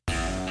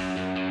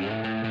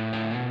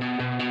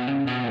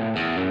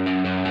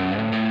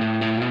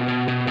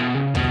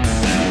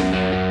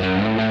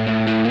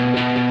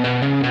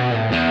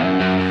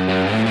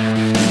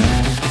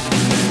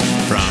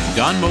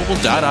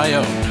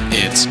gonemobile.io.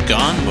 It's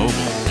Gone Mobile.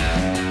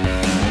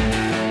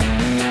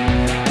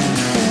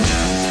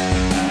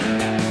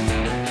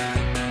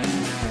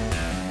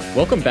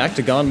 Welcome back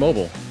to Gone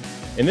Mobile.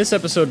 In this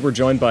episode, we're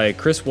joined by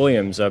Chris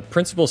Williams, a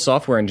principal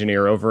software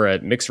engineer over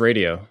at Mix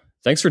Radio.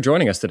 Thanks for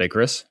joining us today,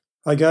 Chris.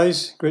 Hi,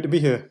 guys. Great to be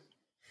here.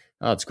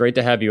 Oh, it's great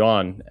to have you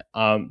on.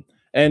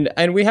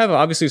 And we have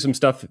obviously some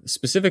stuff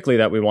specifically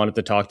that we wanted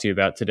to talk to you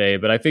about today,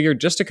 but I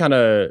figured just to kind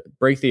of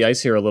break the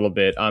ice here a little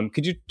bit,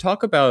 could you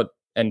talk about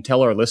and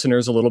tell our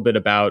listeners a little bit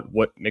about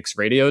what Mix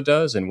Radio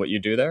does and what you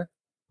do there?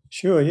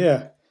 Sure,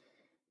 yeah.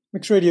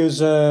 Mix Radio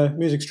is a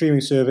music streaming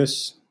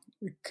service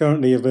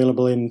currently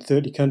available in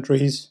 30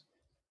 countries.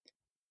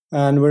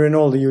 And we're in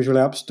all the usual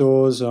app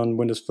stores on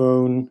Windows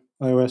Phone,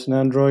 iOS, and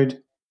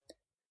Android.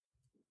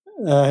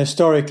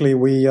 Historically,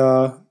 we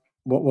are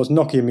what was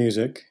Nokia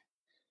Music.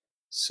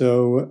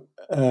 So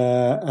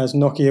as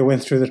Nokia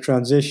went through the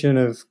transition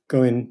of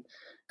going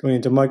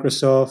into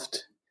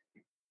Microsoft,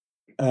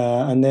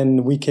 and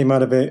then we came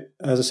out of it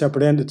as a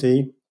separate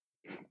entity,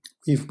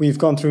 we've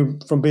gone through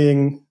from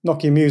being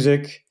Nokia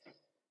Music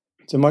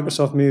to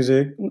Microsoft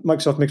Music,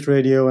 Microsoft Mixed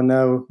Radio, and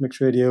now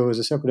Mixed Radio as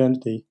a separate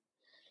entity.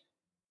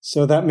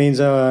 So that means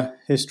our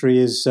history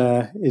is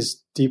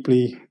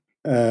deeply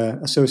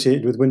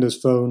associated with Windows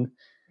Phone,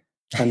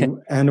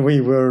 and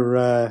we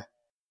were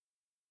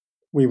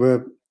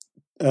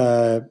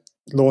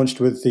launched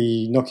with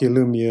the Nokia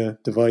Lumia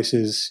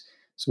devices,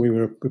 so we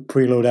were a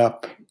preload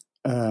app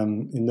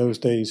in those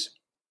days.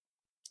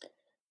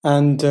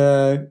 And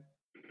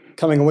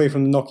coming away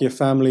from the Nokia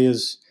family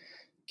has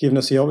given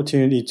us the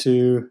opportunity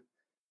to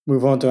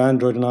move on to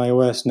Android and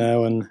iOS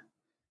now,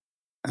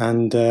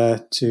 and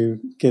to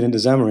get into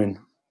Xamarin.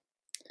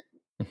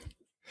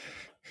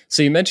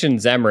 So you mentioned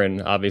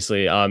Xamarin,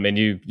 obviously, and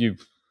you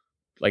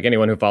like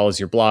anyone who follows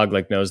your blog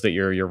knows that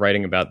you're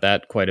writing about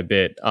that quite a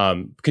bit.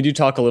 Could you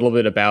talk a little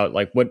bit about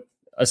what,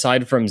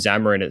 aside from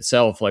Xamarin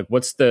itself,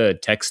 what's the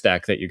tech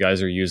stack that you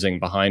guys are using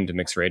behind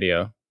Mix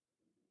Radio?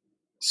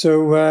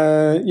 So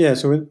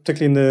so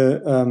particularly in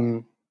the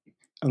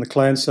on the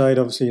client side,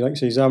 obviously, like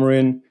say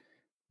Xamarin,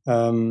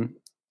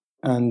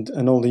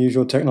 and all the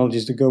usual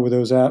technologies to go with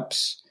those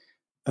apps.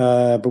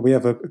 But we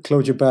have a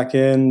Clojure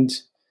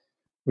backend.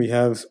 We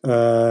have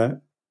a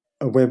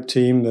web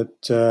team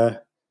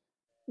that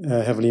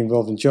heavily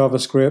involved in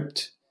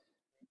JavaScript,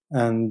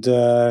 and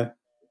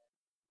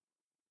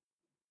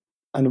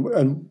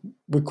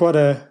we're quite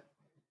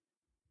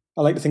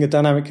I like to think a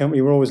dynamic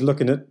company. We're always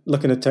looking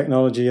at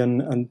technology,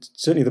 and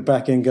certainly the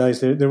back end guys,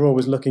 they're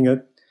always looking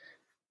at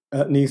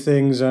new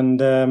things,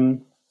 and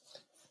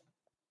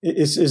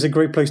it's a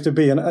great place to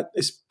be, and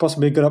it's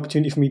possibly a good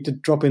opportunity for me to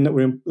drop in that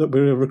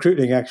we're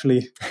recruiting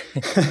actually.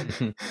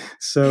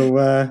 So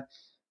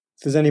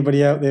if there's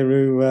anybody out there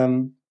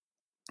who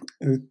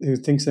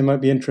thinks they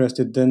might be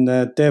interested, then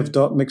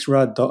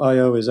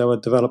dev.mixrad.io is our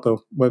developer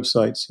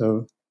website.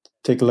 So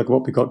take a look at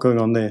what we got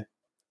going on there.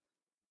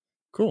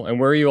 Cool. And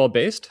where are you all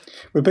based?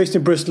 We're based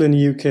in Bristol in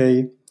the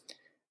UK.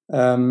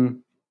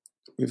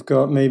 We've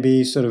got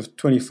maybe sort of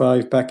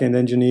 25 back-end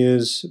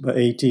engineers, about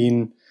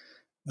 18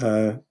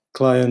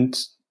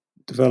 client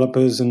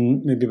developers,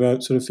 and maybe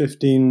about sort of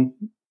 15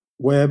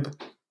 web.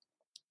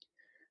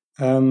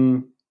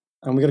 And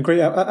we've got a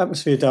great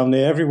atmosphere down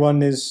there. Everyone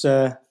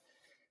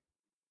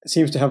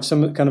seems to have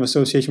some kind of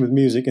association with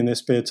music in their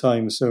spare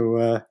time.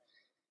 So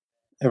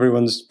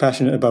everyone's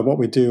passionate about what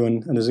we do,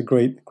 and there's a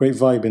great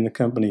vibe in the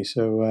company.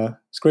 So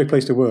it's a great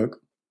place to work.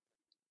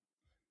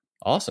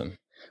 Awesome.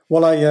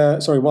 While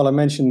I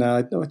mentioned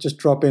that, I'll just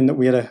drop in that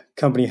we had a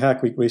company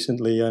hack week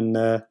recently, and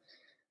that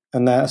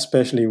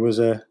especially was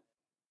a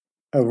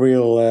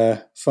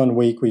real fun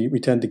week. We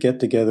tend to get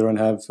together and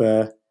have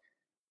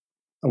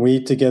and we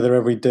eat together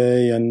every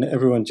day, and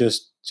everyone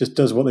just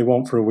does what they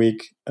want for a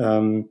week.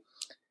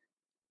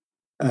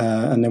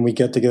 And then we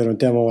get together and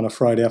demo on a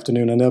Friday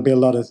afternoon, and there'll be a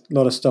lot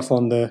of stuff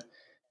on the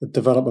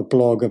developer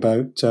blog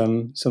about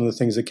some of the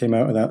things that came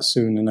out of that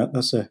soon, and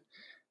that's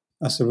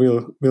a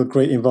real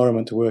great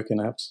environment to work in,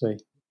 I have to say.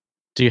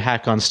 Do you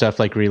hack on stuff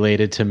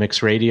related to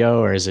Mix Radio,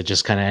 or is it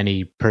just kind of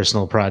any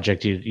personal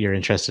project you're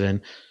interested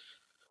in?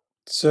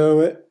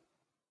 So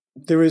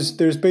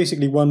there's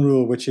basically one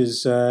rule, which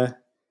is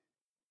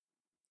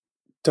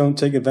don't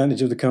take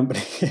advantage of the company.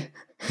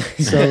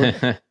 So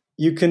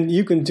you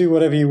can do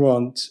whatever you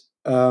want.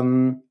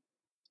 And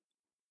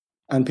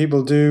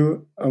people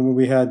do. And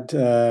we had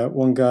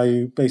one guy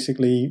who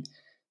basically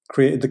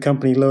created the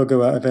company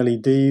logo out of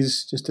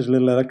LEDs, just did a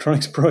little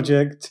electronics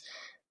project.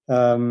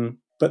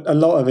 But a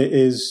lot of it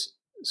is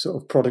sort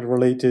of product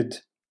related.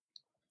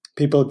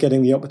 People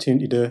getting the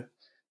opportunity to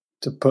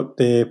put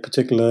their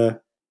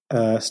particular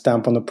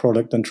stamp on the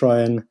product and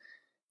try and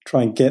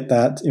get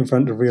that in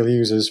front of real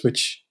users,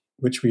 which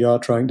we are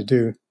trying to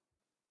do.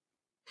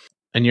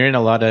 And you're in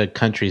a lot of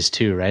countries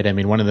too, right? I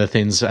mean, one of the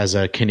things as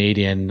a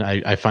Canadian,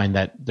 I find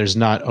that there's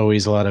not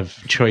always a lot of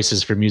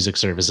choices for music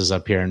services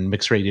up here, and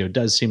Mixed Radio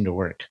does seem to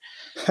work.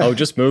 Oh,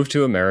 just move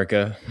to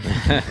America.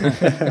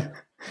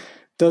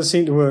 Does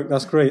seem to work.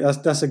 That's great.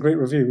 That's a great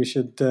review. We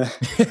should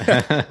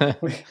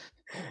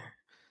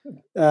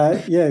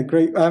Yeah,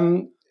 great.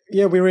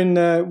 Yeah, we're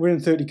in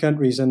 30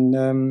 countries,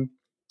 and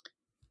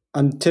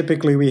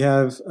typically we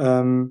have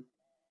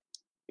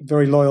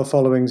very loyal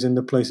followings in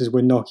the places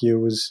where Nokia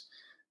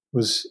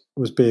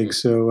was big.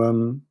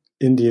 So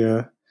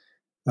India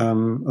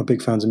are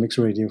big fans of mixed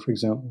radio, for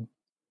example.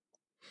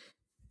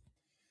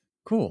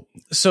 Cool.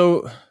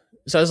 So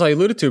as I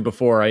alluded to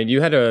before,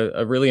 you had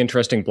a really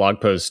interesting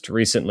blog post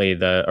recently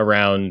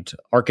around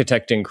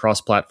architecting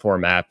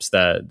cross-platform apps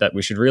that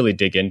we should really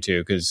dig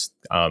into because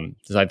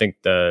I think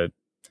it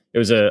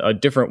was a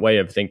different way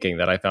of thinking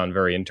that I found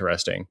very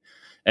interesting.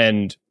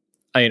 And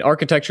I mean,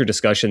 architecture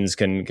discussions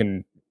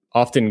can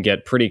often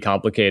get pretty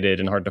complicated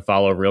and hard to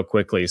follow real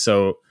quickly.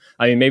 So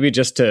I mean, maybe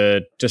just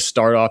to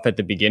start off at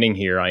the beginning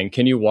here, I mean,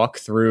 can you walk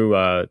through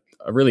a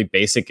really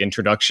basic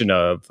introduction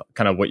of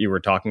kind of what you were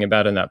talking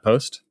about in that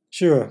post?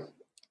 Sure.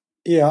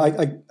 Yeah,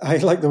 I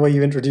like the way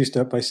you introduced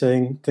it by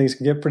saying things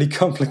can get pretty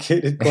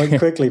complicated quite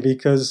quickly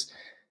because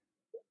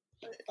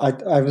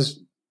I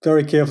was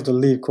very careful to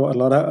leave quite a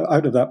lot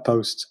out of that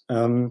post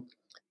to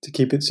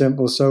keep it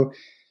simple. So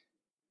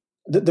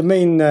the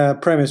main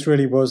premise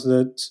really was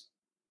that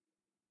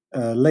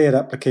layered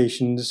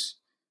applications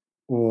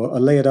or a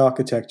layered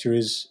architecture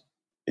is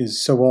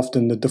so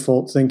often the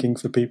default thinking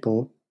for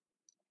people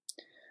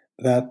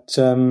that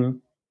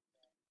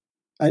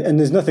and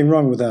there's nothing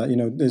wrong with that.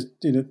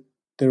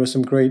 There are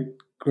some great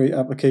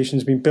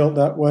applications being built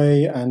that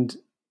way, and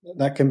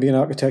that can be an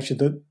architecture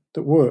that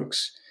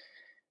works.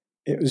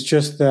 It was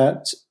just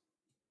that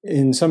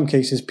in some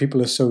cases people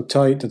are so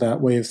tied to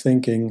that way of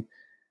thinking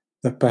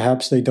that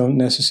perhaps they don't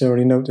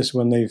necessarily notice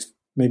when they've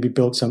maybe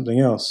built something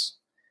else.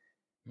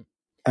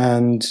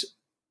 And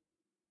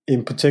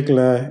in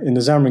particular, in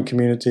the Xamarin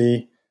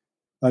community,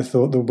 I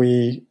thought that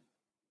we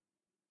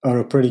are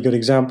a pretty good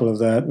example of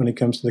that when it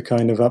comes to the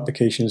kind of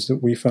applications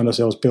that we found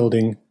ourselves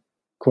building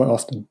quite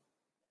often.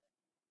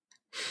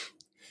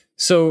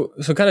 So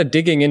kind of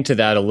digging into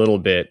that a little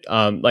bit,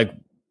 like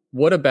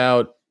what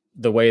about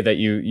the way that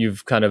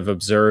you've kind of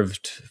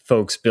observed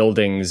folks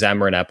building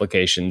Xamarin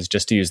applications,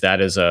 just to use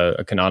that as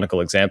a canonical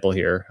example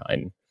here?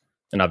 And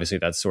obviously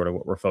that's sort of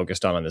what we're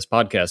focused on this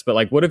podcast, but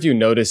like, what have you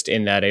noticed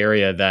in that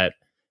area that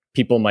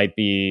people might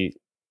be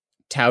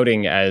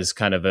touting as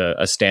kind of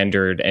a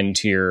standard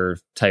N-tier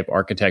type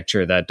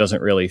architecture that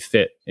doesn't really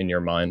fit in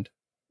your mind?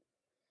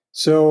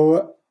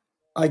 So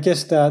I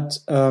guess that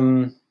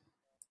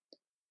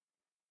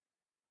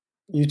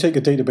you take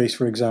a database,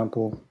 for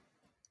example,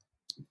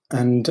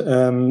 and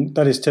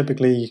that is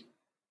typically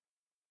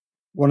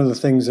one of the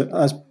things that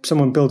as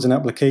someone builds an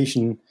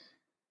application,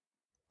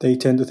 they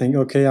tend to think,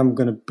 okay, I'm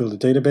going to build a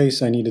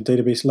database. I need a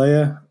database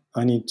layer.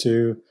 I need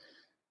to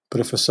put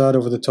a facade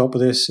over the top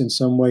of this in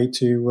some way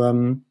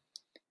to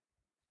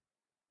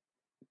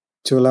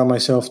allow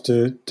myself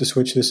to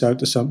switch this out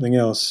to something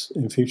else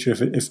in future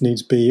if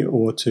needs be,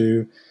 or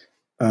to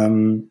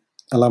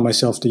allow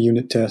myself to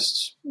unit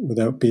tests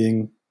without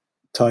being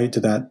tied to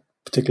that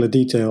particular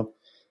detail.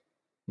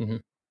 Mm-hmm.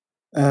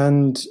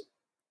 And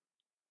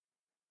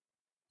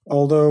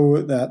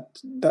although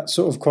that's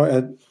sort of quite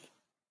an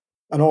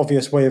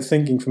obvious way of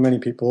thinking for many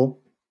people,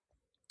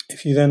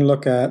 if you then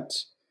look at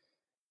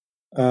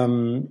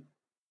the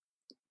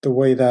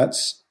way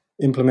that's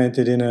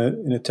implemented in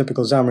a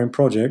typical Xamarin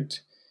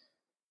project,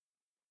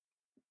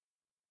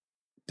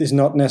 is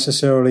not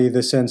necessarily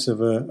the sense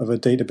of a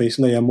database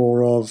layer,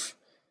 more of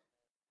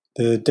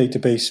the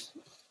database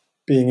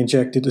being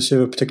injected to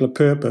serve a particular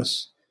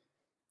purpose.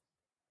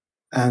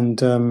 And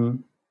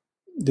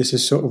this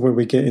is sort of where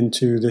we get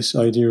into this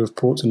idea of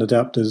ports and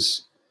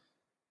adapters,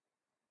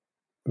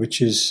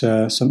 which is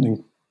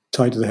something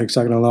tied to the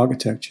hexagonal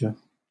architecture.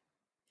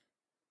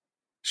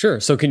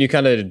 Sure. So can you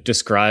kind of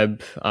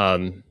describe,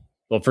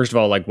 well, first of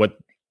all, like what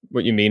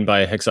you mean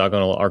by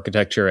hexagonal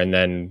architecture, and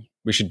then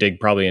we should dig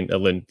probably a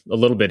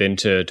little bit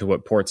into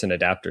what ports and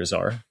adapters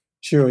are.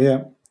 Sure,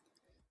 yeah.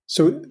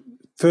 So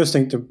first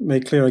thing to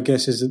make clear, I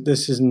guess, is that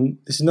this is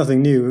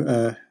nothing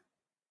new.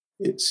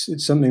 It's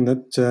something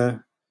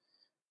that,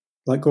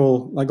 like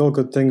all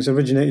good things,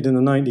 originated in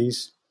the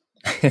 90s.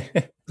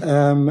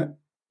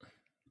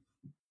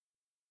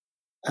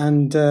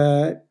 And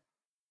the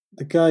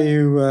guy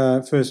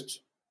who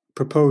first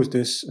proposed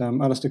this,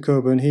 Alistair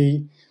Coburn,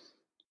 he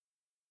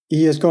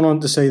has gone on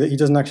to say that he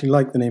doesn't actually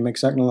like the name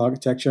hexagonal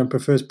architecture and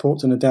prefers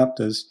ports and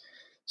adapters.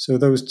 So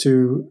those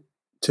two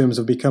terms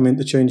have become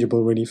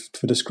interchangeable, really,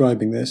 for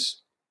describing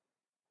this.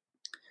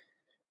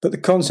 But the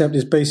concept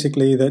is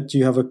basically that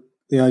you have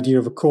the idea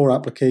of a core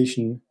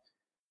application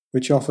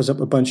which offers up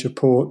a bunch of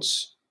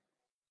ports,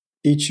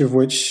 each of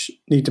which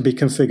need to be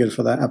configured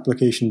for that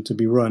application to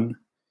be run.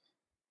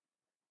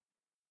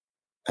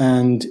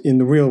 And in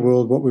the real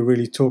world, what we're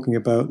really talking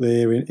about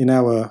there in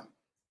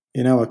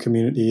our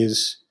community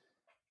is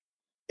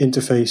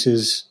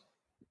interfaces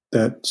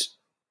that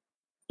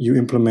you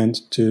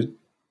implement to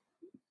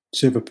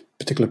serve a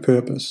particular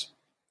purpose.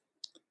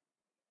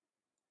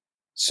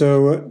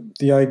 So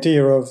the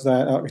idea of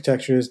that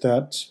architecture is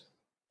that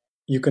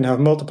you can have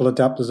multiple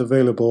adapters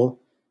available,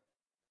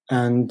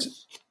 and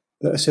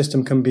that a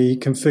system can be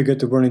configured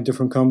to run in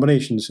different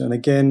combinations. And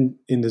again,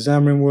 in the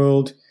Xamarin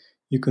world,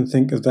 you can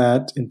think of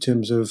that in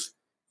terms of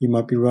you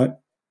might be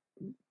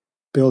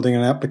building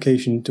an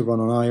application to run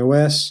on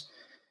iOS,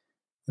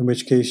 in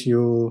which case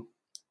you'll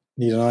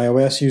need an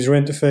iOS user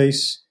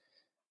interface,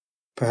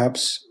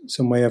 perhaps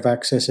some way of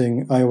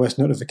accessing iOS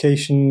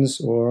notifications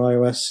or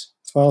iOS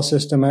file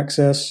system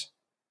access.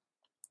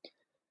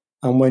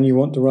 And when you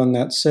want to run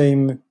that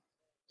same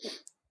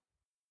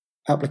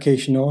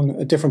application on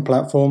a different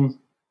platform,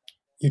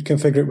 you'd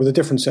configure it with a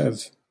different set of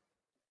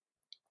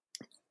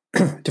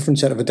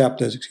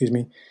adapters,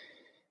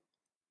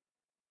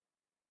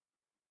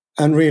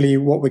 And really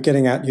what we're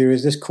getting at here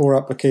is this core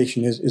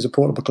application is a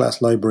portable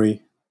class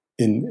library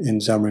in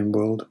Xamarin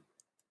world.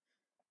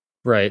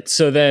 Right.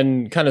 So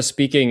then kind of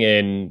speaking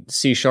in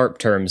C#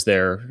 terms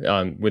there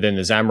within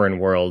the Xamarin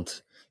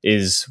world,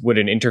 would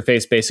an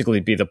interface basically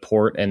be the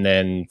port and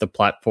then the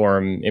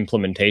platform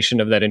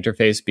implementation of that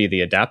interface be the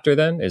adapter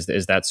then? Is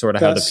that sort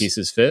of how the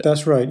pieces fit?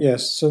 That's right,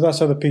 yes. So that's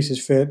how the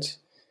pieces fit.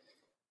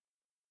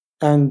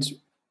 And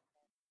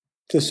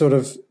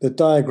the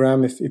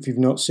diagram, if you've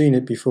not seen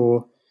it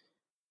before,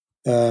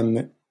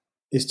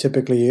 is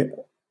typically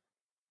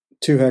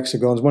two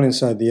hexagons, one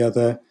inside the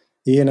other.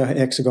 The inner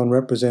hexagon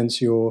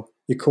represents your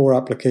core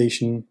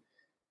application,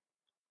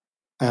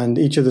 and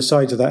each of the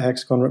sides of that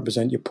hexagon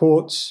represent your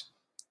ports.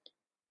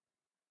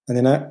 And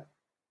then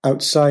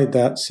outside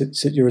that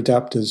sit your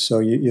adapters, so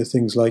your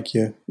things like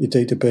your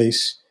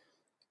database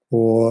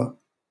or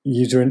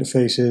user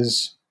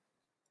interfaces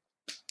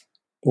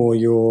or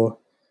your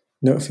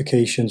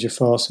notifications, your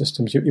file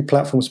systems, your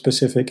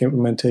platform-specific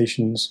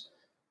implementations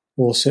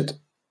will sit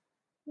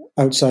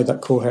outside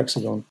that core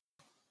hexagon.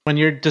 When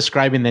you're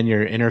describing then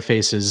your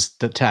interfaces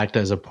that act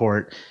as a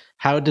port,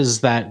 how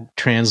does that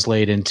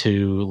translate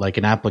into like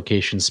an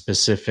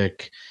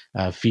application-specific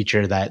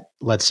feature that,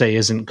 let's say,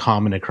 isn't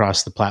common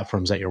across the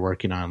platforms that you're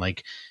working on?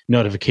 Like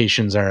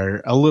notifications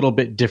are a little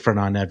bit different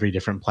on every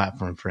different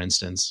platform, for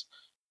instance.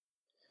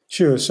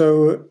 Sure.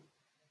 So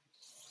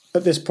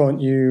at this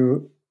point,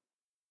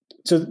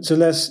 so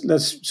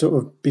let's sort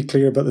of be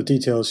clear about the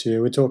details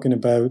here. We're talking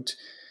about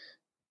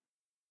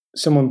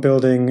someone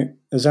building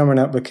a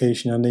Xamarin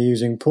application and they're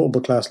using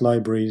portable class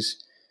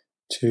libraries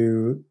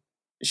to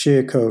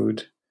share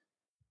code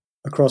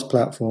across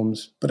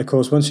platforms. But of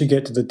course, once you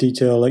get to the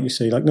detail, like you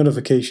say, like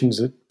notifications,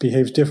 it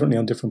behaves differently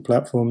on different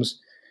platforms.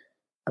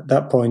 At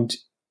that point,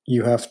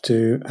 you have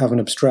to have an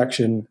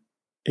abstraction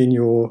in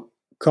your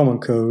common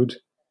code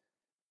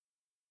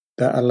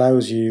that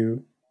allows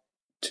you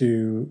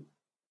to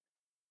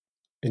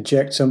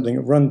inject something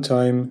at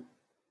runtime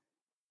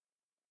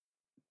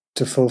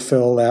to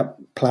fulfill that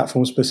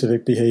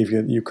platform-specific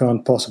behavior that you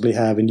can't possibly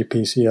have in your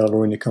PCL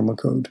or in your common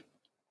code.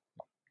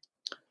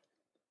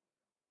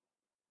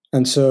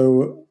 And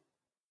so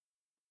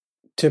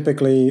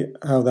typically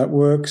how that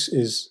works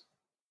is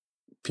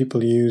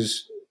people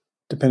use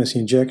dependency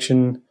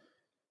injection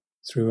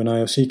through an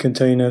IOC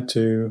container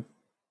to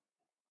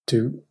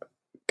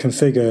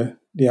configure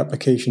the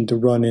application to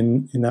run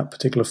in that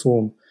particular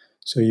form.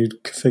 So you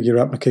configure your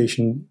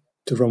application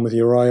to run with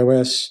your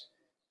iOS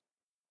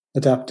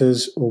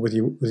adapters or with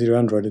your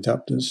Android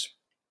adapters.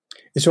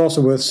 It's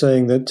also worth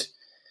saying that,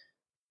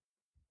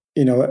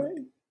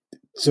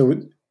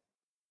 so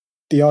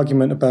the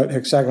argument about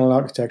hexagonal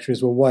architecture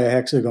is, well, why a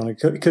hexagon?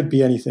 It could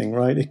be anything,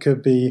 right? It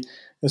could be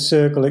a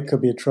circle, it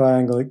could be a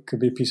triangle, it could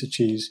be a piece of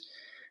cheese.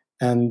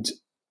 And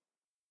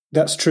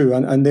that's true.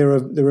 And there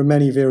are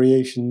many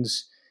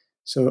variations.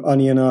 So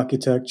onion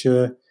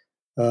architecture,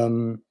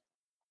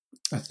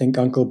 I think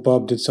Uncle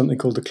Bob did something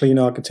called the clean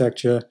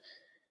architecture.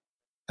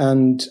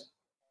 And,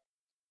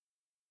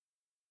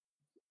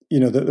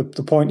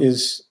 the point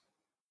is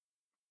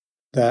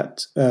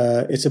that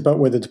it's about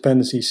where the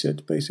dependencies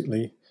sit,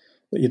 basically.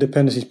 That your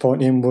dependencies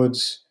point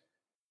inwards.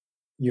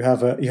 You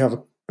have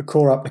a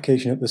core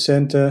application at the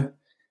center,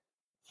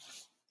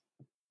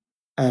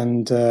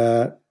 and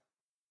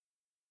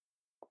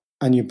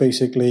you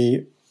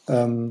basically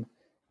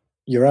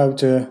your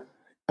outer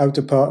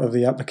part of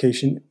the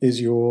application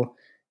is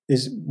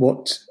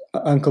what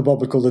Uncle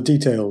Bob would call the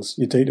details.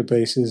 Your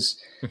databases,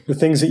 the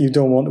things that you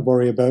don't want to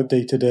worry about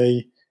day to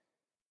day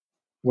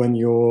when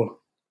you're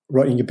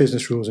writing your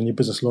business rules and your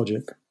business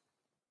logic.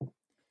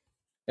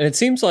 And it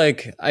seems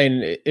like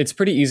it's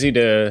pretty easy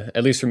to,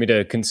 at least for me,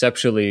 to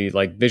conceptually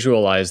like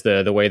visualize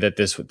the way that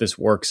this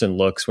works and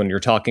looks when you're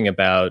talking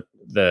about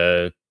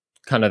the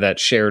kind of that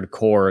shared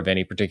core of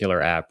any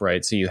particular app,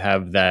 right? So you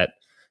have that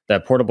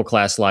portable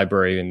class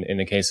library in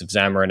the case of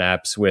Xamarin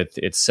apps with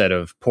its set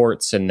of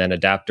ports and then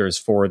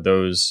adapters for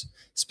those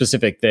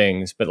specific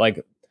things. But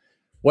like,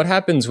 what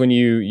happens when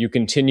you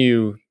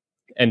continue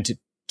and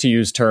to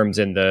use terms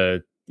in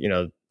the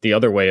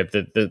other way of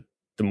the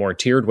more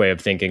tiered way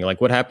of thinking? Like,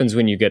 what happens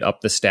when you get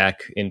up the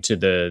stack into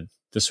the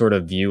sort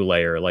of view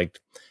layer? Like,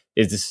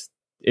 is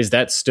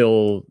that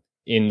still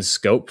in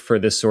scope for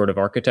this sort of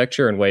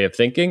architecture and way of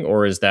thinking,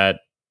 or is that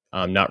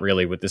not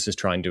really what this is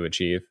trying to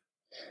achieve?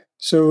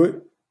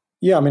 So,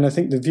 yeah, I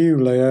think the view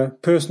layer,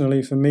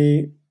 personally, for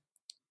me,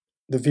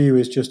 the view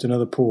is just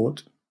another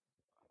port.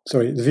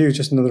 Sorry, the view is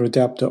just another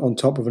adapter on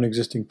top of an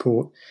existing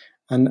port.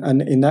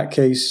 And in that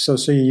case, so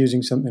say you're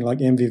using something like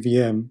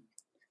MVVM,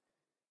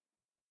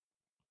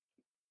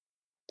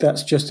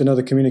 that's just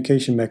another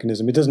communication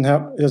mechanism. It doesn't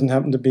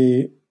happen to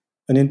be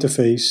an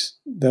interface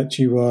that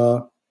you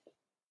are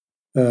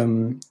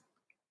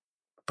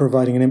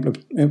providing an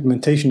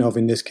implementation of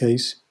in this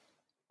case.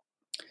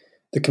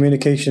 The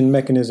communication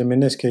mechanism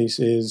in this case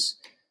is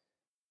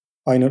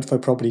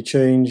iNotify property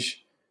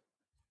change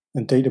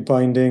and data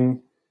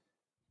binding,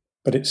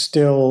 but it's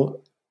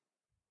still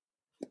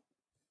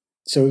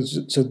so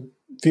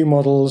view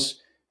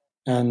models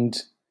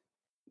and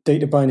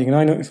data binding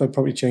and iNotify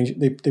property change.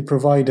 They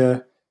provide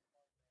a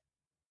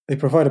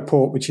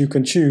port which you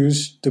can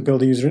choose to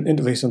build a user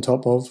interface on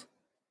top of,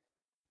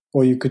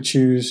 or you could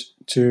choose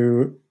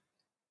to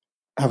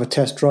have a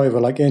test driver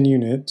like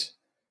NUnit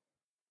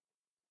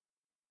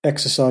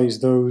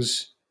exercise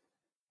those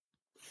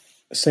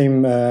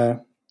same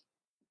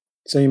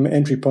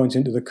entry points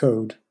into the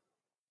code.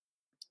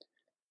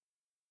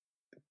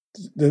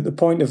 The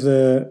point of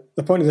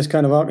this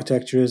kind of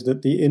architecture is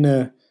that the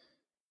inner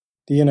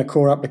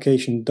core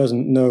application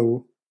doesn't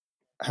know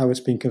how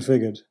it's been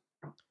configured.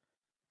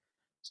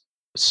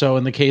 So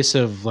in the case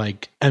of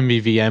like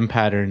MVVM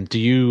pattern, do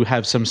you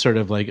have some sort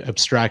of like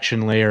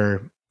abstraction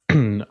layer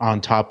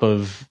on top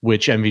of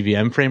which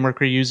MVVM framework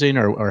you're using,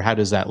 or how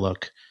does that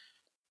look?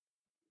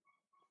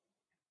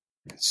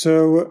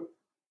 So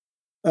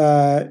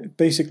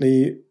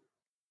basically,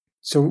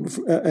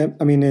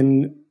 I mean,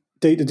 in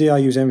day-to-day, I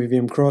use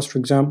MVVM Cross, for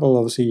example.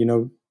 Obviously,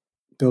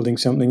 building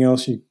something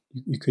else,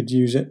 you could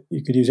use it.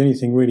 You could use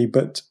anything really,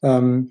 but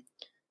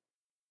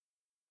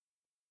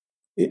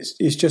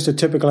it's just a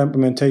typical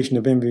implementation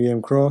of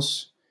MVVM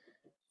Cross.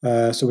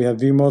 So we have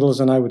view models,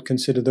 and I would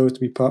consider those to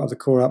be part of the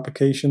core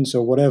application.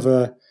 So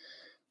whatever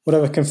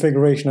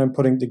configuration I'm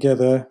putting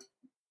together,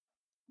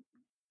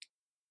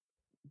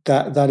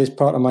 that is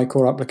part of my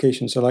core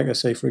application. So like I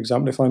say, for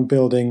example, if I'm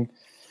building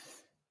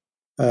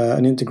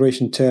an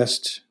integration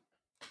test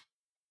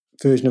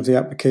version of the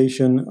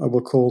application, I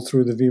will call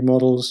through the view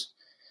models.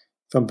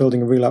 If I'm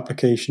building a real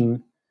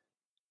application,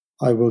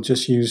 I will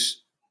just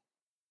use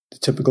the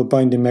typical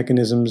binding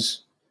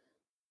mechanisms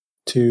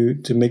to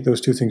make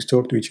those two things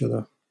talk to each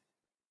other.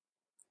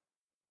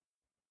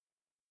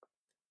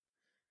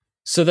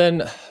 So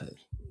then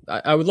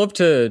I would love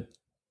to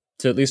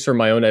at least for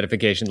my own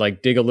edification,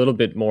 like dig a little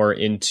bit more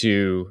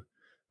into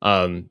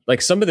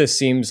like some of this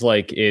seems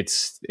like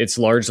it's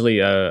largely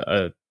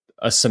a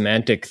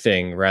semantic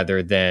thing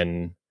rather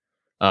than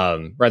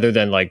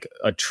like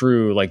a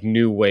true like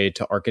new way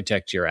to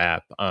architect your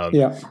app.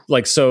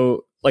 Like,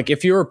 so like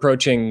if you're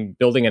approaching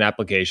building an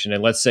application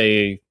and let's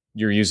say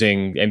you're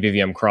using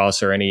MVVM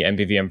Cross or any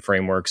MVVM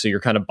framework, so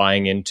you're kind of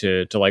buying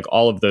into like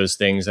all of those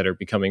things that are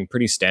becoming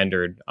pretty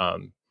standard,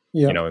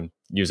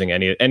 using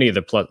any of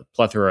the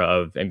plethora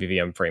of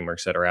MVVM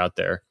frameworks that are out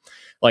there.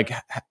 Like,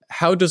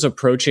 how does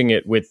approaching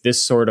it with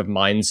this sort of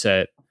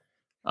mindset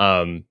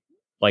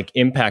like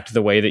impact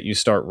the way that you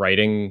start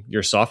writing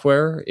your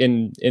software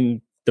in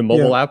the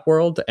mobile app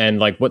world? And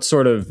like, what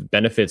sort of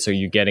benefits are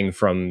you getting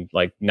from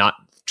like not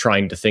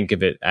trying to think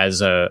of it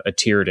as a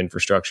tiered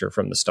infrastructure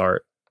from the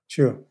start?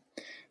 Sure.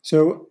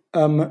 So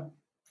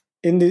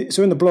in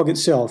the blog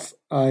itself,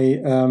 I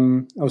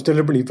was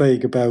deliberately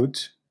vague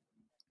about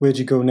where'd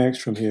you go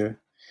next from here,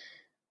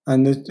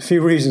 and there's a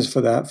few reasons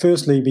for that.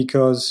 Firstly,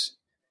 because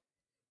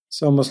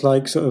it's almost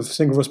like sort of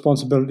single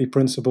responsibility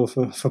principle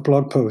for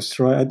blog posts,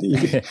 right?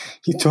 You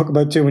talk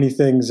about too many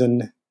things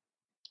and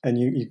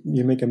you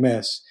make a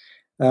mess.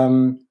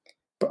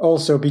 But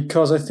also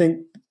because I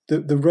think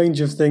the range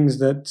of things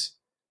that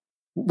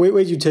where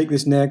you take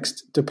this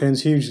next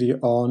depends hugely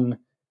on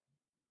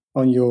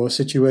your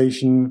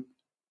situation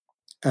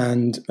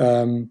and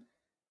your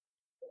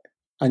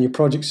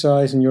project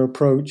size and your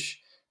approach.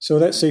 So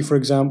let's say, for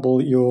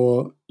example,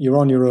 you're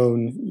on your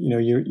own.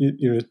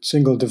 You're a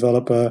single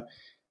developer.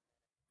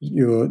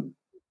 You're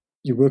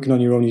working on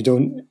your own. You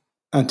don't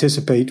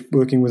anticipate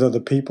working with other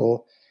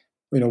people.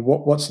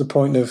 What's the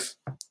point of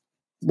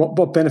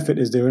what benefit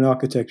is there in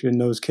architecture in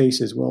those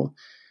cases? Well,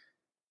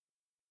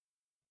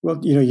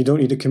 you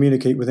don't need to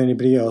communicate with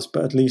anybody else,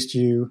 but at least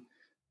you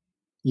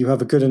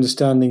have a good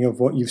understanding of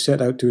what you've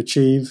set out to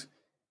achieve,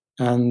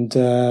 and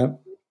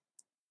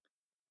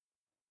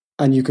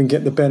you can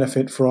get the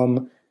benefit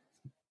from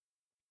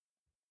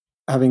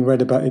having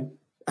read about it,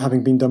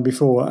 having been done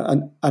before.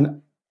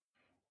 And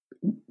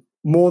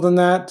more than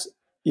that,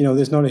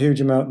 there's not a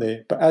huge amount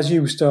there. But as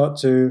you start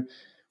to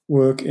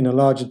work in a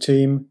larger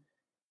team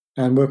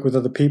and work with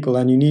other people,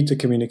 and you need to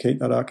communicate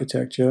that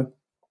architecture,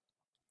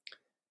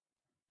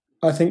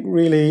 I think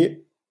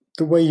really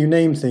the way you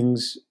name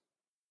things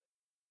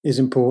is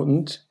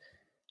important.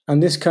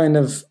 And this kind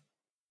of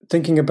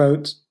thinking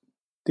about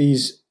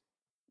these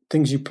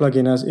things you plug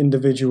in as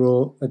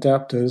individual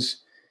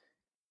adapters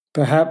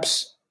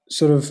perhaps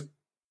sort of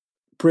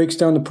breaks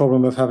down the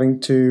problem of having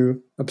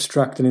to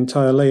abstract an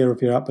entire layer of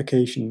your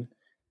application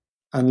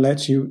and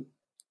lets you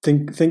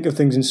think of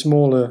things in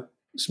smaller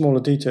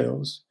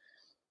details.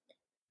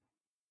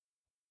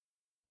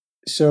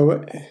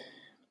 So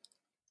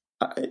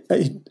I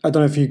don't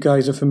know if you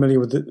guys are familiar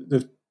with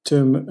the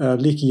term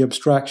leaky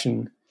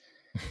abstraction,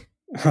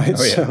 right?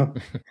 Oh, yeah.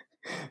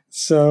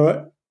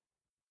 So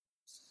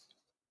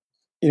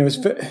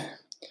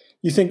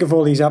you think of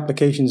all these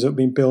applications that have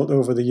been built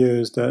over the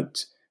years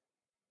that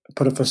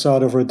put a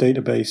facade over a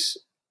database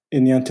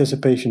in the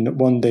anticipation that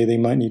one day they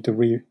might need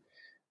to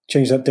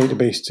change that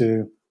database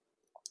to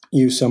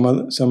use some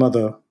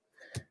other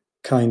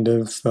kind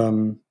of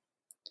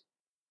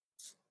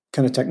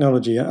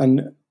technology,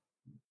 and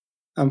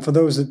for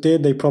those that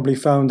did, they probably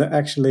found that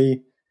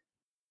actually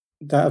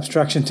that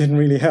abstraction didn't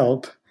really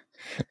help.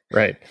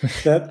 Right.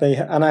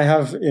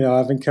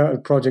 I've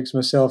encountered projects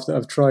myself that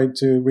have tried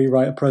to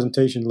rewrite a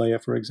presentation layer,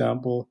 for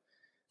example,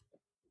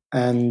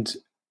 and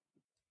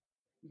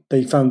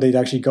they found they'd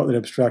actually got the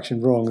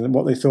abstraction wrong. And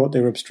what they thought they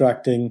were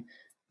abstracting,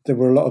 there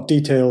were a lot of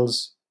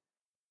details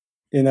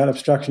in that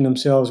abstraction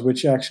themselves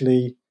which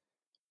actually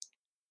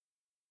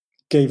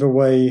gave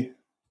away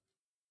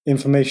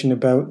information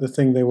about the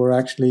thing they were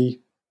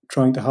actually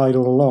trying to hide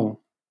all along.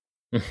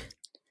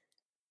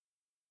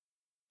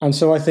 And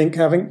so I think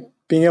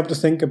being able to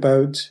think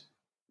about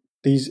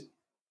these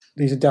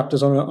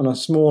adapters on a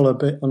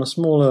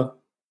smaller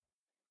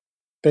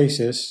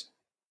basis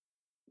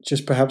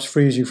just perhaps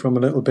frees you from a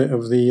little bit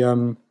of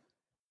the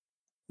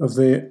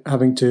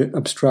having to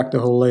abstract a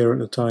whole layer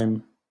at a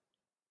time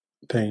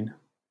pain.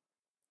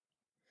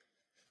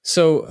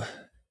 So,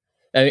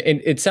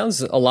 it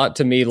sounds a lot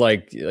to me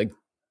like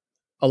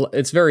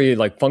it's very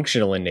like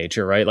functional in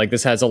nature, right? Like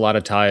this has a lot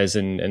of ties,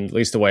 and at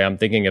least the way I'm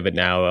thinking of it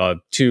now,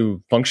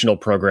 to functional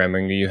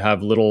programming. You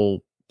have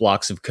little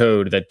blocks of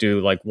code that do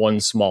like one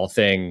small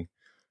thing,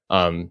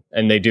 and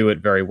they do it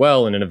very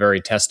well and in a very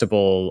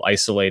testable,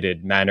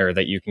 isolated manner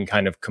that you can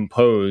kind of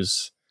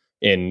compose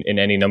in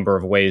any number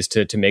of ways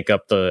to make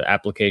up the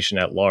application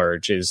at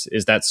large.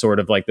 Is that sort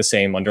of like the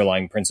same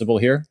underlying principle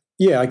here?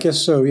 Yeah, I guess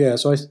so. Yeah,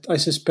 so I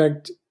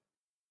suspect,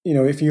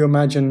 if you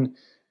imagine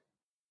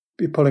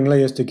you're pulling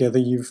layers together,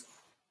 you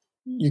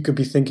could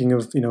be thinking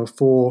of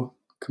 4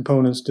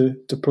 components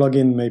to plug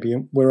in maybe,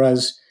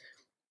 whereas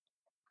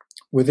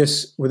with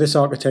this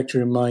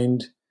architecture in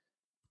mind,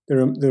 there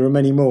are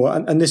many more,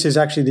 and this is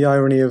actually the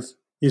irony of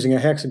using a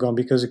hexagon,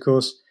 because of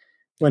course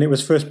when it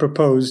was first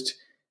proposed,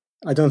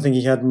 I don't think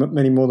he had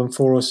many more than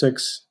 4 or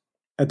 6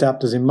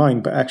 adapters in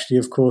mind, but actually,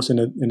 of course, in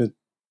a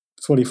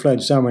fully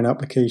fledged Xamarin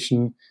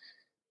application,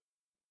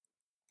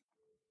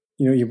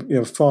 you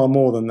have far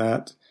more than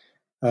that.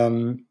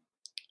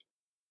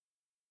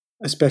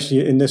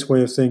 Especially in this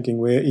way of thinking,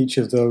 where each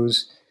of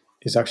those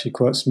is actually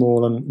quite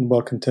small and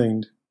well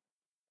contained.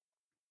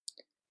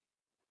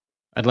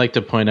 I'd like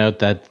to point out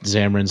that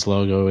Xamarin's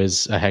logo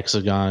is a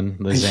hexagon,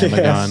 the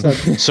Xamagon.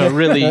 Yes, so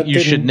really, you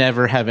should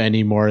never have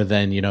any more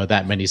than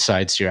that many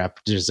sides to your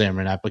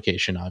Xamarin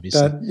application.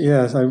 Obviously,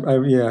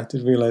 I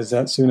did realize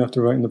that soon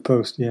after writing the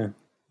post. Yeah.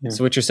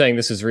 So what you're saying,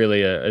 this is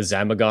really a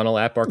Xamagonal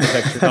app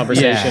architecture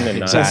conversation, and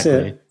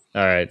exactly.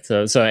 All right,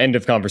 so end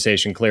of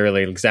conversation.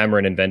 Clearly,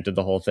 Xamarin invented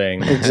the whole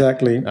thing.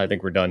 Exactly. I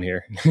think we're done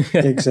here.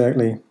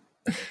 Exactly.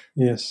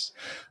 Yes.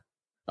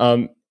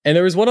 And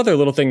there was one other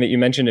little thing that you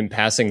mentioned in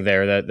passing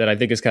there that I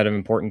think is kind of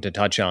important to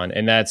touch on,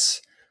 and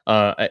that's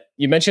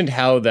you mentioned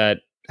how the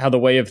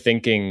way of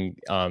thinking,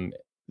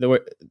 the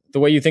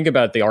way you think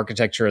about the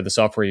architecture of the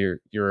software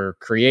you're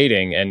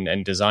creating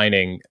and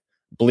designing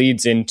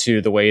bleeds into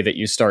the way that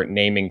you start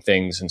naming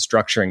things and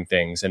structuring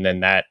things, and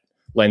then that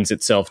lends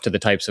itself to the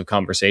types of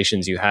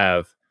conversations you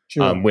have.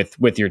 Sure.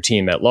 With your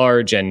team at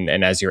large, and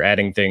as you're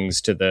adding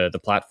things to the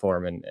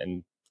platform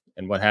and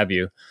what have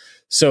you.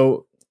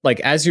 So, like,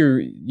 as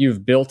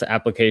you've built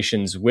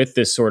applications with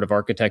this sort of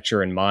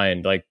architecture in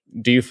mind, like,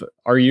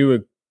 are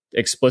you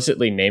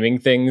explicitly naming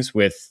things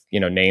with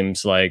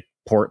names like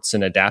ports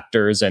and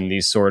adapters and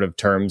these sort of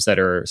terms that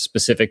are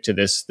specific to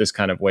this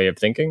kind of way of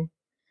thinking?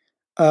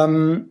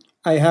 I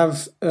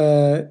have.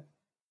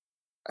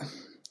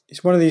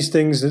 It's one of these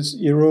things that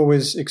you're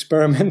always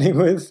experimenting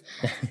with.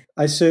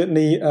 I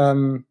certainly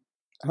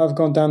have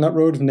gone down that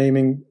road of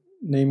naming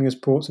as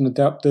ports and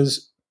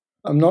adapters.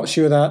 I'm not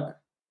sure that.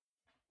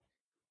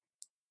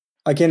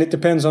 Again, it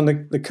depends on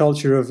the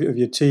culture of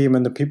your team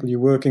and the people you're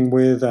working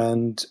with,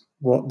 and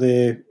what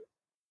their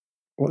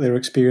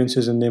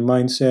experiences and their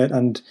mindset.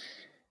 And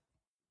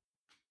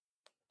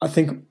I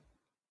think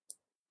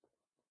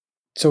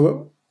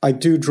so. I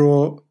do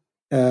draw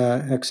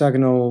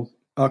hexagonal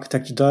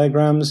architecture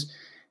diagrams,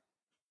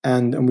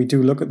 and we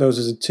do look at those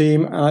as a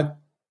team. And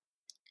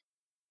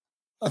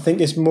I think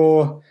it's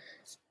more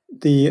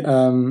the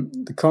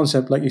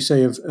concept, like you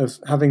say, of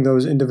having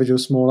those individual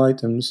small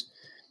items,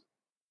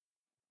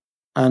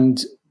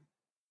 and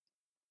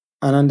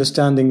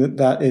understanding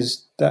that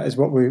is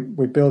what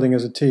we're building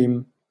as a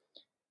team.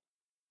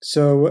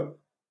 So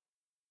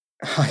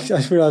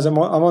I realize I'm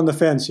on the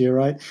fence here,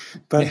 right?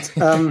 But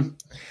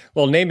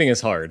well, naming is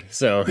hard.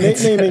 So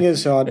naming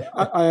is hard.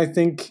 I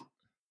think.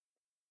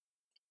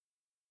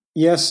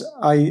 Yes,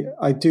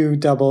 I do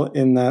dabble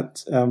in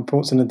that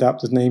ports and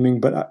adapters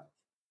naming, but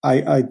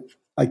I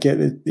get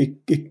it.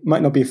 It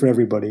might not be for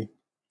everybody.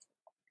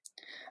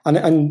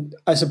 And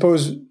I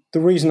suppose the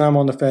reason I'm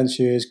on the fence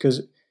here is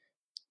because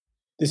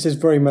this is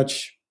very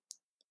much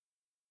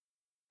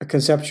a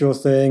conceptual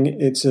thing.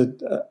 It's a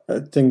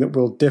thing that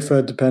will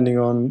differ depending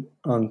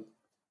on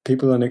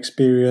people and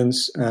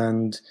experience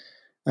and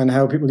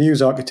how people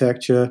use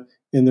architecture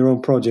in their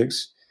own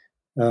projects.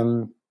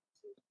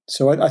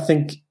 So I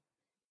think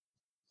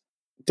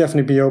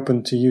definitely be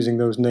open to using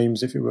those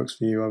names if it works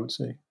for you, I would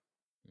say.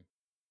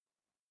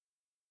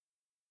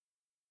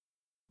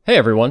 Hey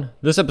everyone,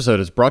 this episode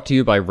is brought to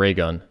you by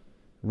Raygun.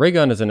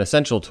 Raygun is an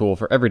essential tool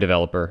for every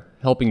developer,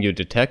 helping you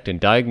detect and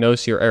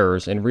diagnose your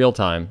errors in real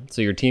time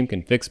so your team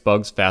can fix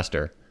bugs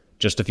faster.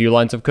 Just a few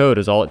lines of code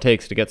is all it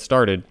takes to get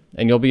started,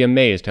 and you'll be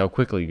amazed how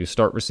quickly you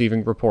start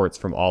receiving reports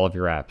from all of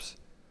your apps.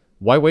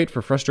 Why wait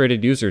for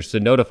frustrated users to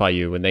notify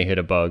you when they hit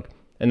a bug,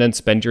 and then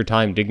spend your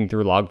time digging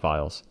through log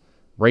files?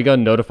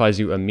 Raygun notifies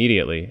you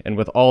immediately and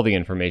with all the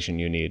information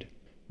you need.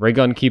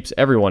 Raygun keeps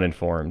everyone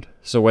informed,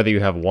 so whether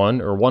you have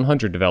 1 or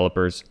 100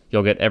 developers,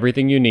 you'll get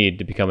everything you need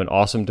to become an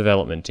awesome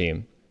development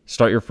team.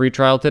 Start your free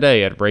trial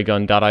today at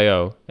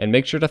raygun.io, and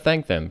make sure to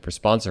thank them for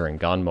sponsoring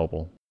Gone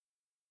Mobile.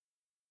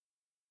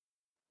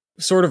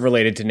 Sort of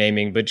related to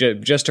naming, but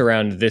just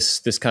around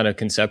this kind of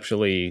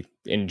conceptually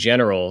in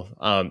general,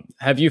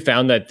 have you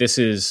found that this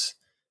is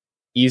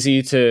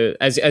easy to,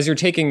 as you're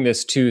taking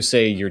this to,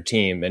 say, your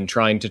team and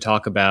trying to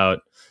talk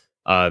about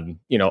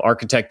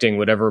architecting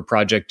whatever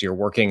project you're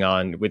working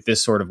on with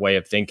this sort of way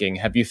of thinking,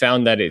 have you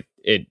found that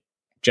it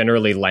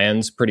generally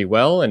lands pretty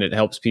well and it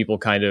helps people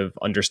kind of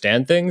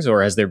understand things,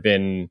 or has there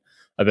been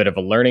a bit of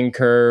a learning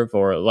curve,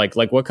 or like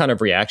what kind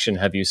of reaction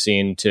have you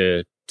seen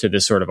to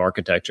this sort of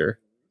architecture?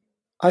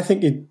 I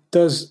think it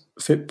does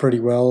fit pretty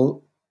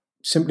well,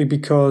 simply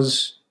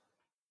because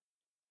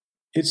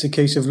it's a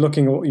case of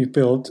looking at what you've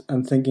built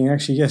and thinking,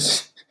 actually,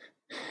 yes,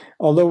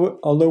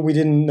 although we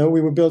didn't know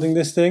we were building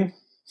this thing,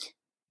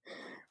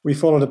 we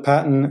followed a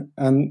pattern,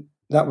 and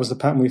that was the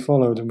pattern we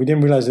followed. And we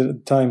didn't realize it at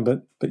the time,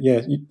 but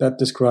yeah, that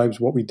describes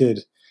what we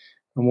did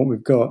and what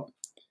we've got.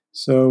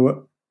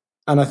 So,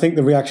 and I think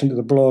the reaction to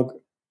the blog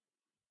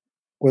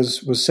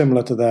was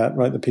similar to that,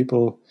 right? That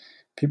people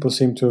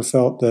seem to have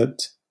felt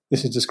that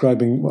this is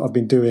describing what I've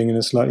been doing in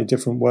a slightly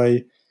different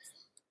way.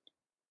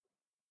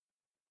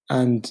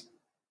 And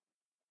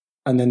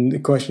then the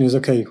question is,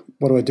 okay,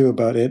 what do I do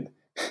about it?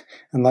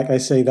 And like I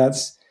say,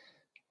 that's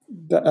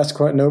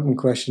quite an open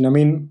question. I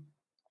mean,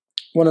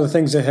 one of the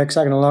things that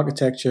hexagonal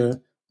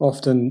architecture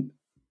often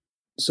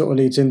sort of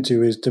leads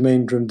into is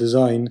domain-driven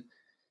design,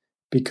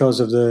 because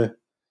of the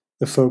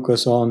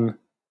focus on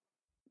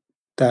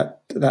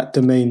that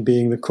domain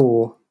being the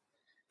core.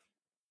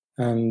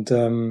 And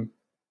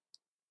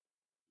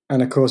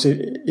of course,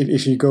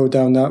 if you go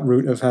down that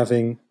route of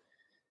having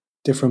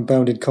different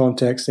bounded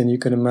contexts, then you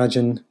can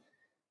imagine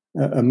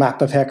a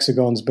map of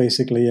hexagons,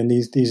 basically, and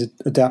these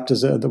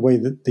adapters are the way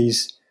that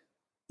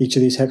each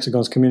of these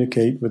hexagons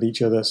communicate with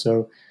each other.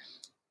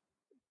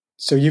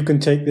 So you can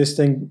take this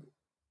thing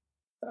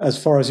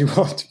as far as you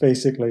want,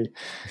 basically.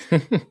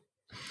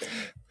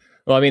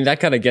 Well, I mean, that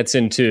kind of gets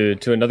into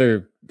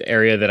another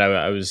area that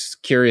I was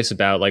curious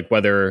about, like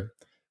whether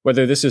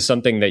this is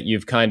something that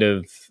you've kind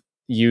of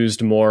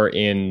used more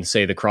in,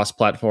 say, the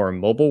cross-platform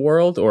mobile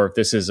world, or if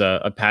this is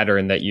a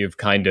pattern that you've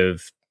kind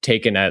of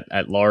taken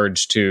at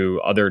large to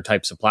other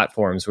types of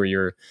platforms where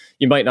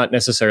you might not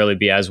necessarily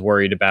be as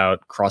worried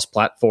about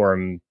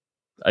cross-platform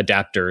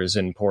adapters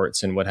and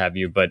ports and what have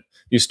you, but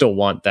you still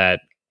want that,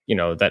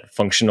 that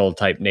functional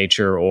type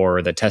nature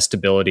or the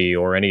testability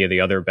or any of the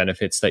other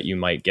benefits that you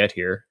might get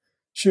here.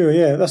 Sure,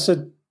 yeah, that's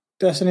an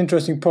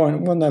interesting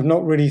point, one that I've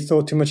not really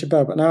thought too much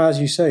about. But now, as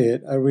you say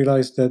it, I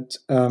realize that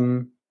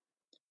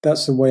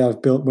that's the way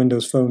I've built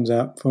Windows phone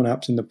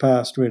apps in the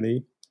past,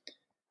 really.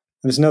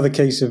 And it's another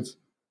case of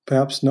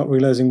perhaps not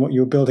realizing what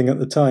you were building at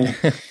the time.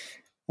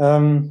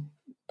 But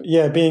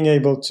yeah, being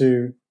able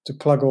to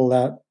plug all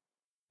that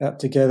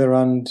together,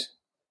 and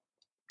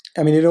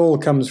I mean, it all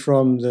comes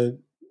from the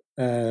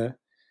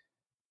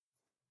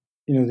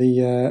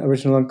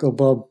original Uncle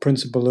Bob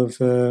principle of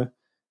the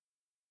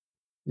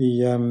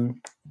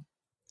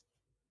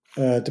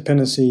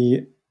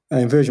dependency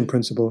inversion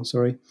principle.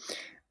 Sorry,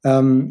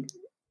 of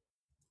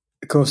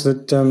course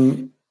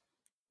that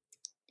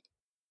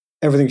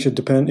everything should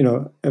depend.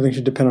 Everything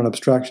should depend on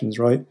abstractions,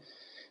 right?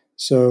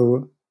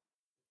 So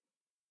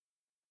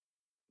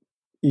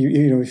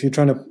if you're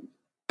trying to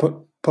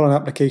pull an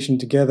application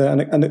together,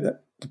 and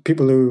the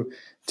people who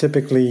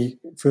typically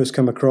first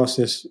come across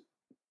this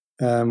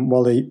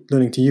while they're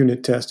learning to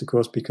unit test, of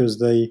course, because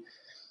they're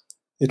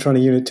trying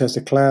to unit test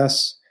a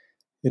class,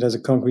 it has a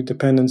concrete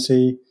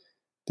dependency.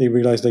 They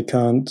realize they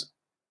can't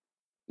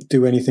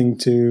do anything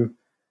to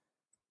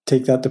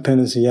take that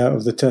dependency out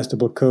of the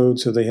testable code,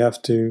 so they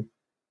have to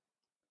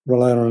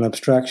rely on an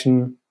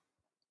abstraction.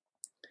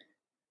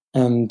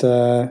 And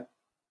the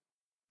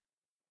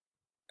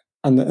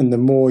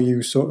more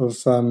you sort of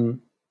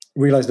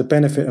realize the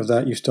benefit of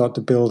that, you start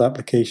to build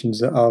applications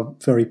that are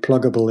very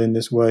pluggable in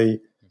this way.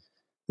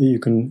 You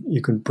can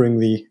bring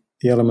the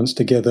elements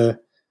together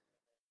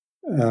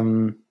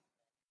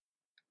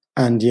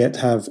and yet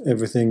have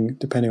everything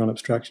depending on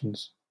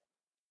abstractions.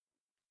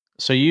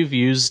 So you've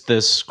used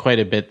this quite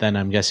a bit then,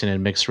 I'm guessing,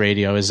 in mixed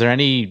radio. Is there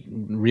any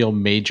real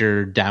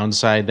major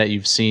downside that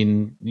you've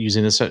seen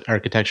using this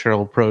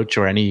architectural approach,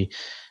 or any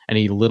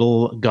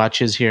little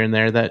gotchas here and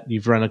there that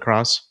you've run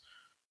across?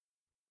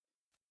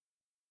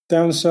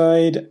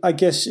 Downside, I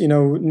guess,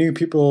 new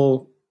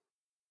people,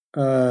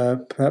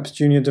 perhaps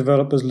junior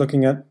developers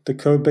looking at the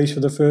code base for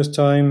the first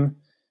time,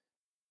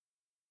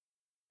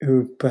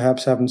 who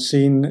perhaps haven't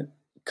seen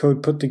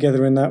code put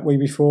together in that way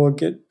before,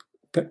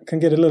 can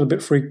get a little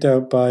bit freaked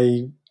out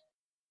by,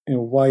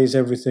 why is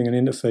everything an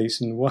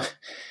interface, and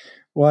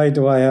why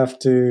do I have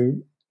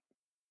to,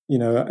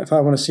 if I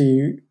want to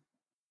see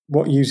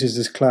what uses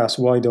this class,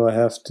 why do I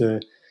have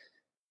to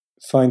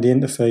find the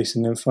interface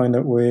and then find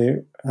out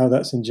how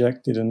that's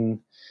injected? And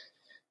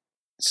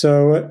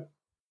so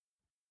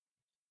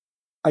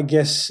I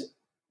guess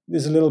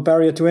there's a little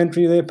barrier to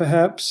entry there,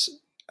 perhaps.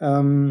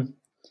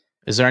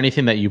 Is there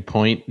anything that you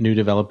point new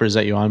developers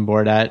that you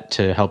onboard at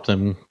to help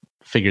them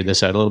figure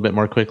this out a little bit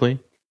more quickly?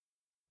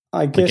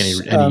 I guess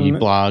like any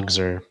blogs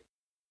or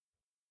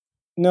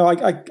no.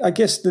 I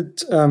guess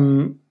that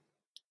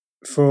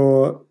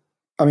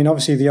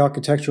obviously the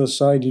architectural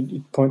side,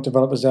 you point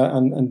developers at,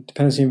 and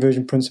dependency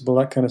inversion principle,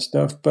 that kind of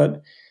stuff.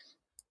 But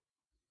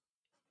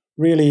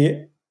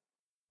really,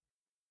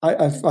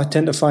 I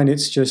tend to find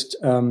it's just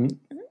a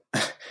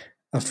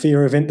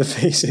fear of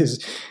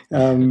interfaces,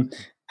 and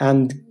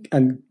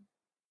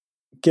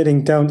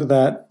getting down to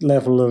that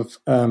level of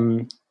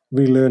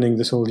relearning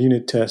this whole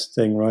unit test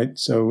thing, right?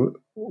 So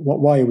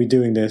why are we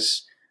doing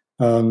this?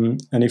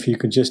 And if you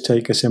could just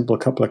take a simple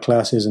couple of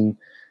classes and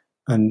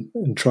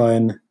try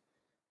and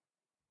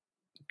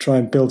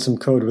build some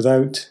code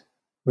without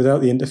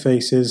the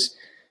interfaces,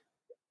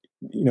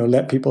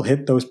 let people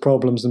hit those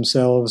problems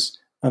themselves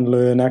and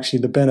learn actually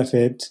the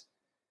benefit.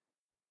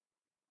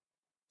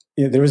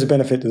 There is a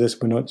benefit to this.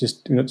 We're not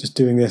just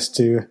doing this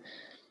to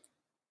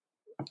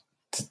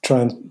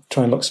try and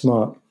look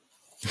smart.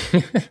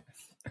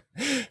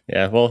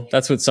 Yeah, well,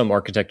 that's what some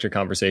architecture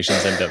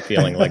conversations end up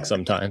feeling like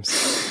sometimes.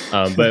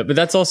 But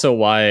that's also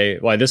why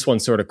this one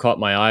sort of caught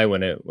my eye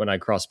when I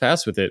crossed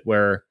paths with it.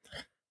 Where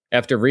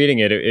after reading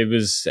it, it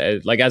was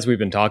like, as we've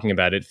been talking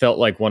about, it felt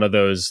like one of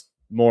those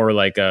more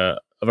like a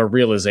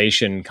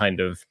realization kind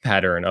of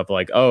pattern of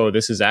like, oh,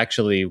 this is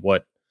actually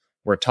what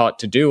we're taught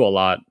to do a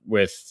lot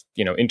with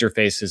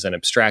interfaces and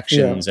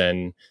abstractions. Yeah.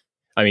 And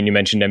I mean, you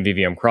mentioned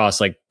MVVM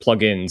cross, like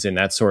plugins in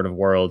that sort of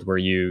world where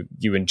you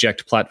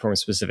inject platform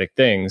specific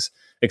things,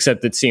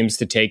 except it seems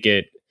to take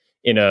it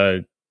in a,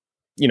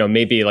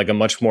 maybe like a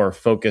much more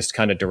focused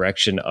kind of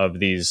direction of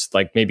these,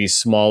 like maybe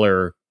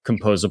smaller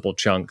composable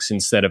chunks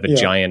instead of a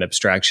giant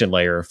abstraction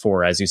layer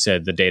for, as you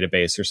said, the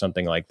database or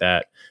something like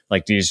that.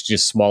 Like these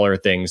just smaller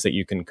things that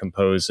you can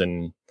compose.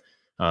 And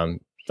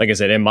like I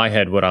said, in my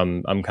head, what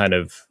I'm kind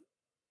of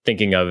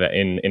thinking of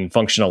in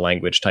functional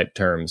language type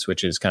terms,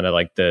 which is kind of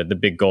like the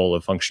big goal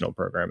of functional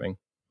programming.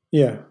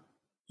 Yeah.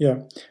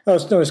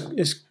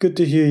 It's good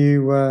to hear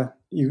you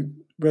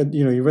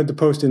read the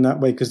post in that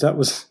way, because that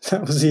was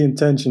the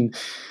intention.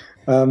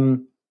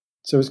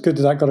 So it's good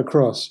that got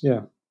across.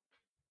 Yeah.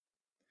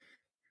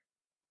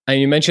 And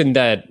you mentioned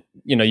that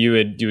you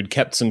had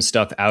kept some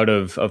stuff out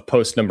of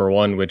post number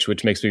 1,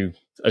 which makes me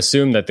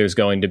assume that there's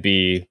going to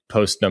be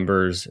post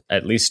numbers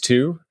at least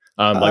 2.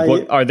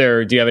 What are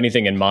there? Do you have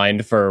anything in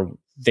mind for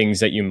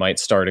things that you might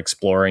start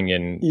exploring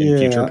in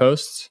future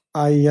posts?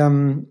 I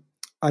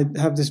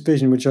have this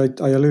vision, which I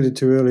alluded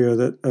to earlier,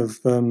 that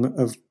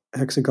of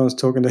hexagons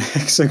talking to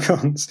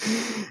hexagons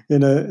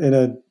in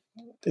a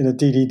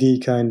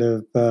DDD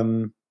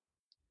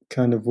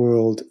kind of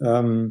world.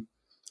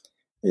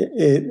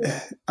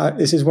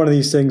 This is one of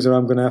these things where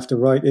I'm going to have to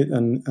write it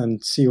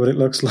and see what it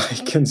looks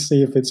like and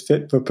see if it's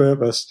fit for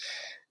purpose.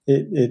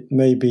 It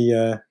may be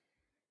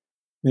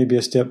maybe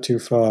a step too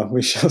far.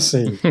 We shall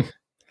see.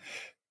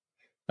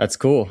 That's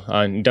cool.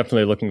 I'm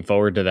definitely looking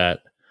forward to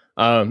that.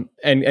 And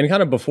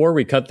kind of before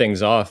we cut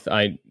things off,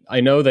 I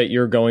know that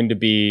you're going to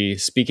be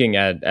speaking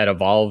at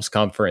Evolve's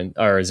conference,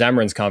 or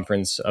Xamarin's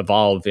conference,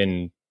 Evolve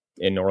in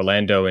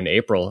Orlando in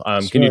April.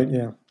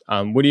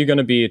 What are you going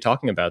to be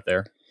talking about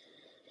there?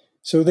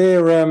 So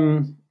there,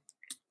 I'm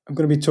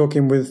going to be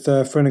talking with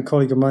a friend and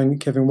colleague of mine,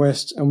 Kevin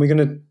West, and we're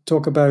going to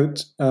talk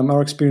about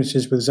our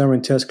experiences with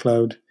Xamarin Test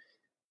Cloud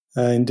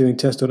in doing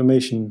test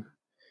automation.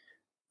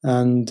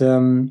 And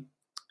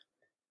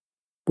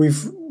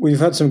we've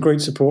had some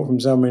great support from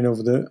Xamarin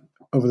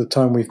over the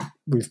time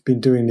we've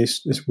been doing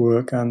this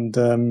work,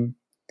 and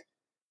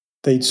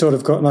they'd sort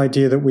of got an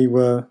idea that we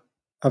were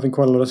having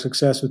quite a lot of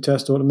success with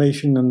test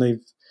automation, and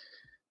they've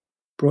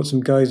brought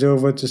some guys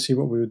over to see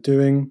what we were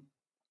doing.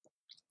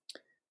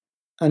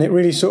 And it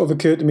really sort of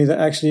occurred to me that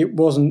actually it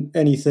wasn't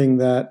anything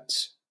that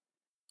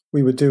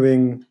we were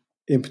doing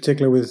in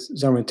particular with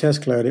Xamarin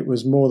Test Cloud. It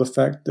was more the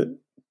fact that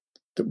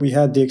we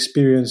had the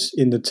experience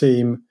in the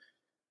team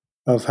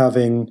of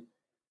having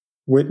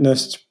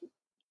witnessed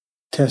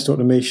test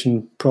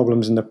automation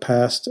problems in the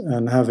past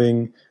and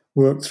having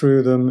worked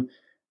through them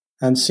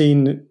and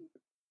seen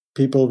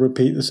people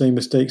repeat the same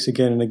mistakes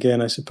again and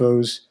again, I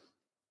suppose.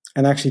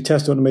 And actually,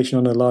 test automation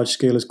on a large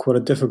scale is quite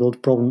a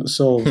difficult problem to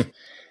solve.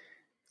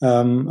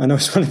 I know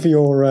it's one of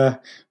your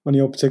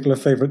particular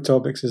favorite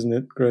topics, isn't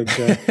it, Greg?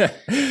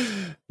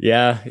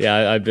 Yeah.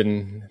 I've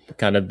been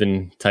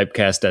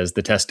typecast as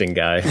the testing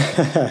guy.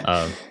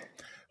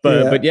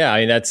 But yeah,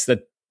 I mean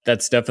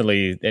that's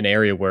definitely an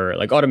area where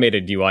like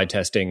automated UI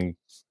testing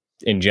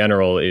in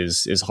general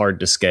is hard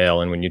to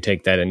scale, and when you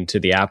take that into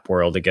the app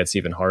world, it gets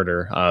even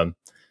harder.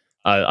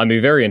 I'd be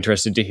very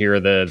interested to hear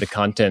the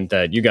content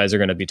that you guys are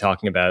going to be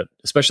talking about,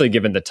 especially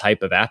given the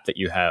type of app that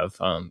you have.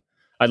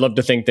 I'd love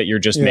to think that you're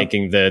just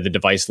making the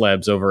device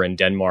labs over in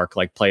Denmark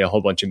like play a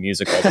whole bunch of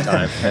music all the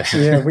time.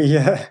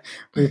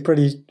 we're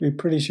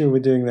pretty sure we're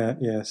doing that.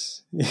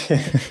 Yes,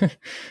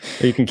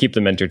 you can keep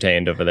them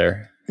entertained over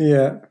there.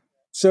 Yeah.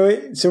 So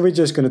we're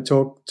just going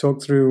to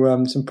talk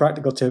through some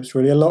practical tips,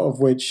 really, a lot of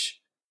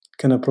which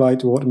can apply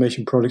to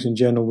automation products in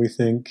general, we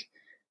think,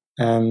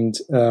 and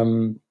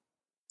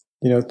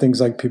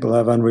things like people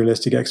have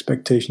unrealistic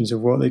expectations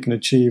of what they can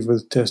achieve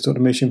with test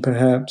automation,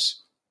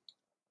 perhaps,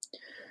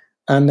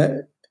 and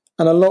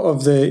a lot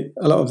of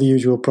the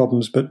usual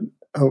problems, but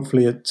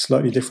hopefully a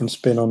slightly different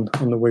spin on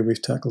the way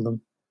we've tackled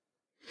them.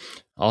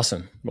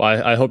 Awesome.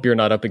 Well, I hope you're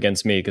not up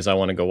against me because I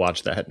want to go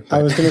watch that.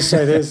 I was going to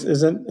say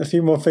there's a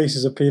few more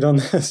faces appeared on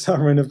the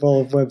Xamarin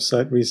Evolve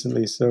website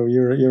recently, so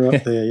you're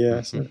up there,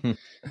 yeah. So.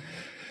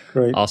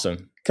 Great.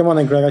 Awesome. Come on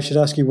then, Greg. I should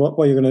ask you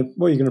what you're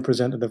going to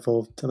present at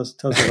Evolve. Tell us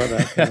about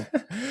that.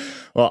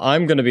 Well,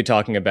 I'm going to be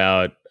talking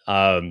about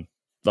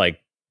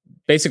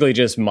basically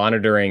just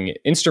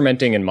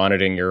instrumenting and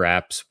monitoring your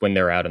apps when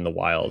they're out in the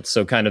wild.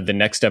 So kind of the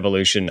next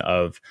evolution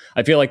of,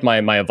 I feel like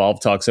my Evolve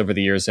talks over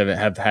the years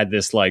have had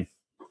this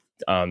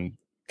kind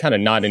of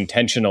not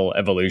intentional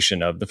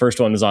evolution of, the first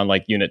one was on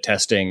like unit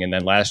testing, and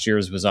then last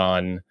year's was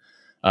on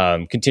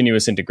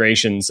continuous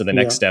integration. So the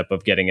next step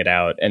of getting it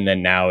out. And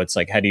then now it's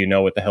like, how do you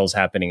know what the hell's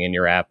happening in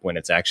your app when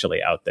it's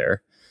actually out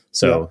there?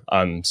 So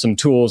some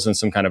tools and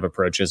some kind of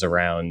approaches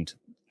around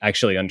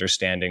actually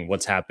understanding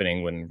what's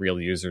happening when real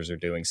users are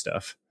doing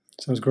stuff.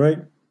 Sounds great.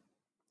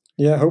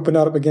 Yeah, hope we're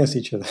not up against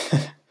each other.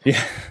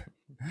 Yeah.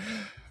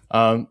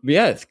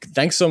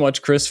 Thanks so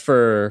much, Chris,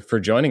 for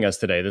joining us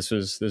today. This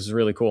is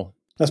really cool.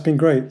 That's been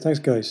great. Thanks,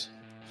 guys.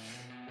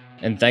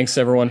 And thanks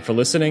everyone for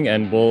listening,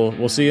 and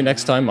we'll see you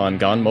next time on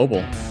Gone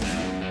Mobile.